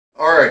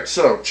Alright,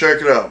 so check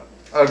it out.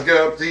 I've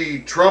got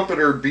the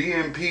Trumpeter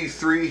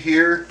BMP-3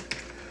 here.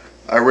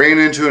 I ran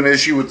into an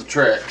issue with the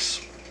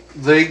tracks.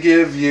 They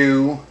give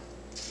you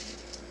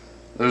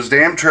those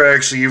damn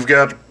tracks, so you've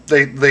got,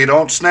 they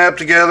don't snap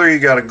together, you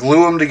got to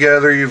glue them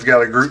together, you've got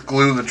to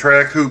glue the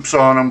track hoops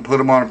on them, put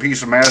them on a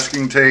piece of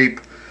masking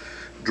tape,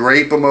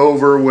 drape them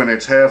over when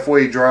it's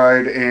halfway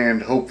dried,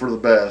 and hope for the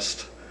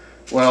best.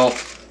 Well,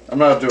 I'm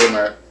not doing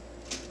that.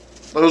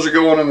 Those are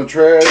going in the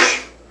trash.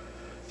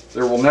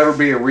 There will never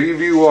be a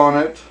review on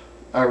it.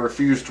 I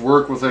refuse to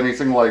work with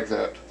anything like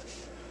that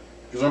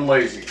because I'm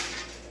lazy.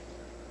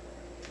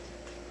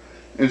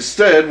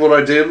 Instead, what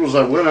I did was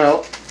I went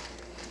out,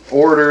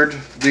 ordered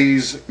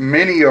these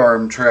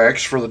MiniArm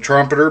tracks for the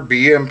Trumpeter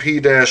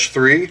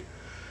BMP-3.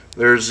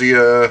 There's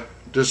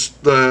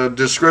the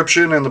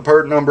description and the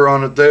part number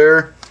on it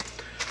there.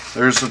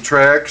 There's the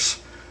tracks.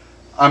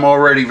 I'm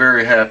already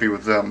very happy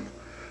with them.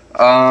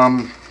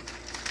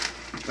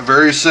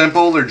 Very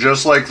simple. They're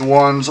just like the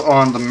ones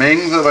on the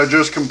Ming that I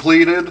just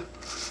completed.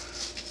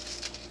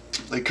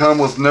 They come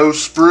with no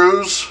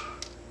sprues.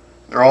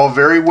 They're all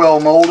very well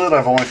molded.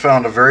 I've only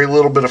found a very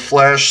little bit of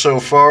flash so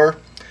far.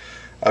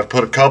 I've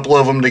put a couple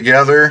of them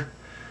together.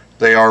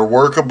 They are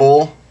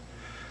workable.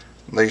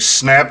 They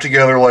snap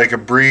together like a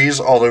breeze,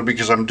 although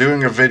because I'm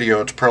doing a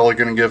video it's probably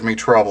going to give me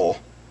trouble.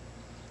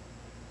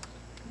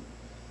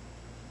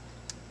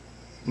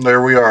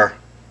 There we are.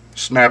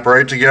 Snap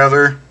right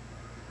together.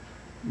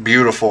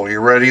 Beautiful. You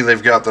ready?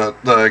 They've got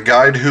the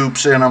guide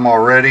hoops in them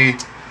already.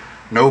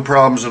 No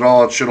problems at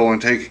all. It should only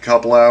take a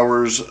couple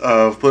hours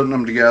of putting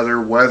them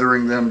together,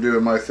 weathering them,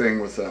 doing my thing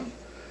with them.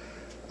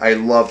 I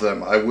love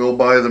them. I will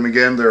buy them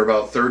again. They're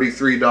about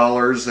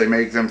 $33. They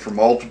make them for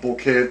multiple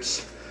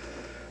kits.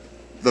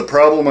 The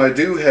problem I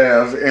do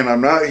have, and I'm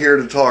not here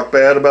to talk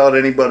bad about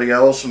anybody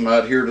else, I'm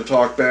not here to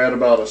talk bad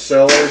about a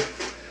seller.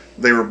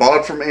 They were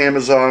bought from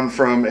Amazon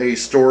from a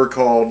store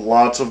called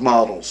Lots of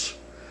Models.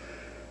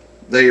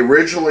 They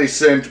originally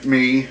sent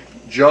me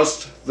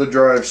just the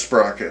drive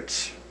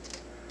sprockets,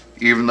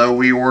 even though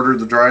we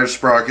ordered the drive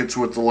sprockets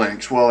with the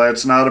links. Well,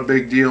 that's not a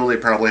big deal. They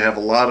probably have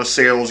a lot of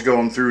sales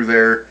going through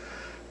there.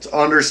 It's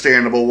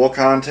understandable. We'll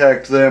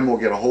contact them. We'll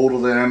get a hold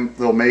of them.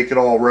 They'll make it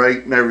all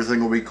right and everything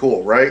will be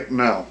cool, right?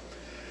 No.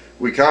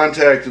 We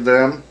contacted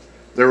them.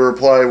 Their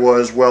reply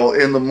was, well,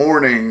 in the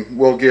morning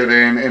we'll get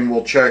in and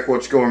we'll check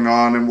what's going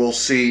on and we'll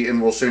see and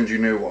we'll send you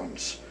new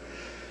ones.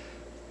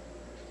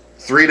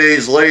 3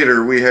 days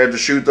later, we had to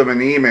shoot them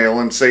an email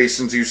and say,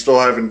 since you still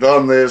haven't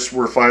done this,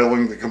 we're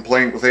filing the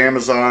complaint with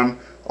Amazon.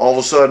 All of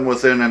a sudden,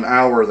 within an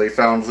hour, they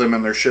found them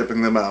and they're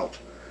shipping them out.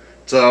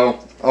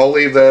 So, I'll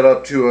leave that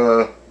up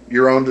to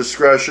your own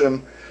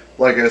discretion.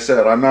 Like I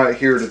said, I'm not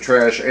here to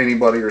trash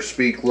anybody or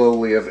speak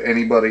lowly of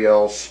anybody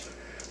else.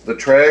 The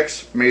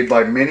tracks, made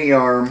by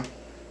MiniArm,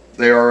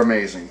 they are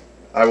amazing.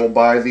 I will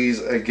buy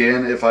these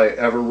again if I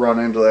ever run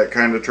into that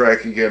kind of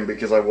track again,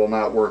 because I will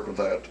not work with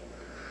that.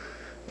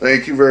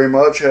 Thank you very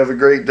much. Have a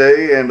great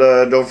day, and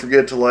don't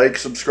forget to like,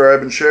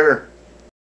 subscribe, and share.